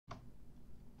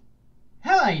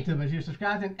Hi YouTubers, you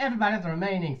subscribed, and everybody at the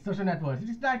remaining social networks. It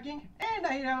is Darking, and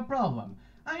I have a problem.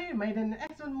 I made an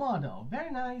excellent model.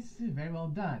 Very nice, very well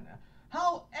done.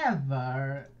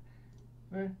 However,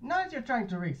 now that you're trying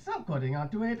to rig some coding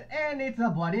onto it, and it's a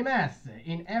bloody mess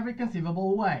in every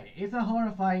conceivable way. It's a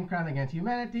horrifying crime against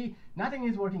humanity. Nothing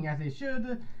is working as it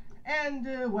should,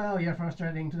 and well, you're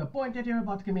frustrating to the point that you're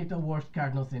about to commit the worst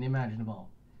cardinal sin imaginable: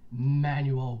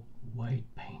 manual weight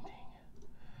painting.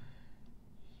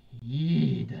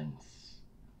 Heathens.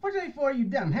 Fortunately for you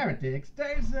damn heretics,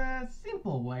 there's a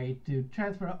simple way to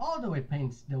transfer all the weight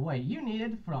paints the way you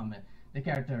needed from the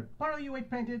character part you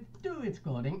weight painted to its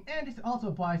clothing, and this also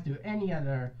applies to any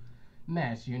other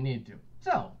mesh you need to.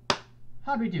 So,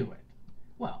 how do we do it?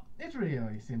 Well, it's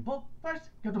really simple. First,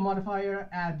 go to modifier,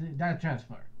 add data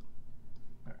transfer.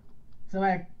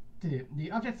 Select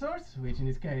the object source, which in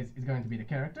this case is going to be the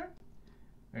character.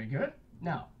 Very good.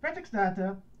 Now, vertex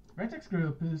data, vertex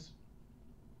group is,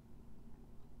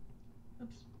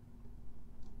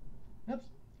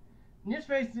 nearest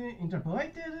face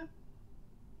interpolated,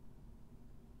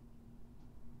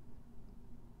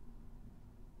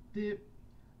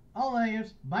 all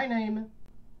layers by name,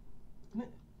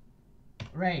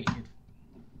 rate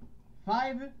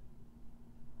 5,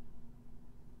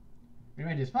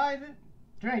 radius 5,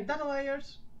 generate data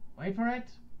layers, wait for it,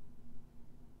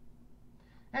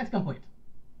 and it's complete.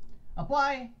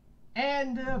 Apply,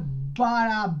 and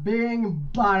bada bing,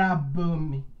 bada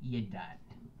boom, you're done.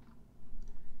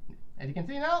 As you can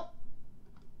see now,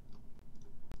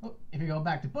 if you go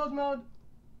back to pose mode,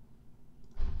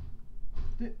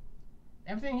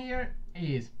 everything here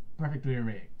is perfectly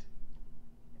rigged.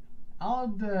 All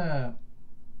those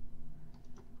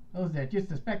that you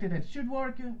suspected that should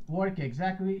work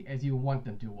exactly as you want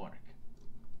them to work.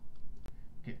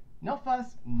 Okay, no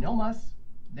fuss, no muss,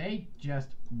 they just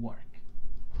work.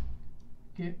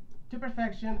 Okay, to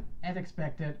perfection as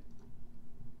expected,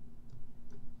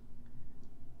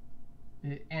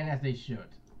 and as they should,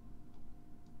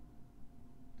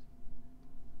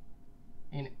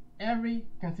 in every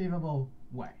conceivable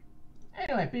way.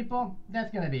 Anyway, people,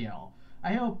 that's gonna be all.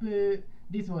 I hope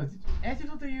this was as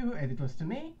useful to you as it was to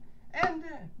me, and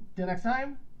till next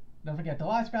time, don't forget to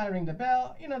like, subscribe, ring the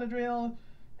bell, you know the drill,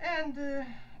 and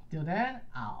till then,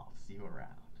 I'll see you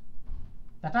around.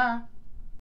 Ta-ta!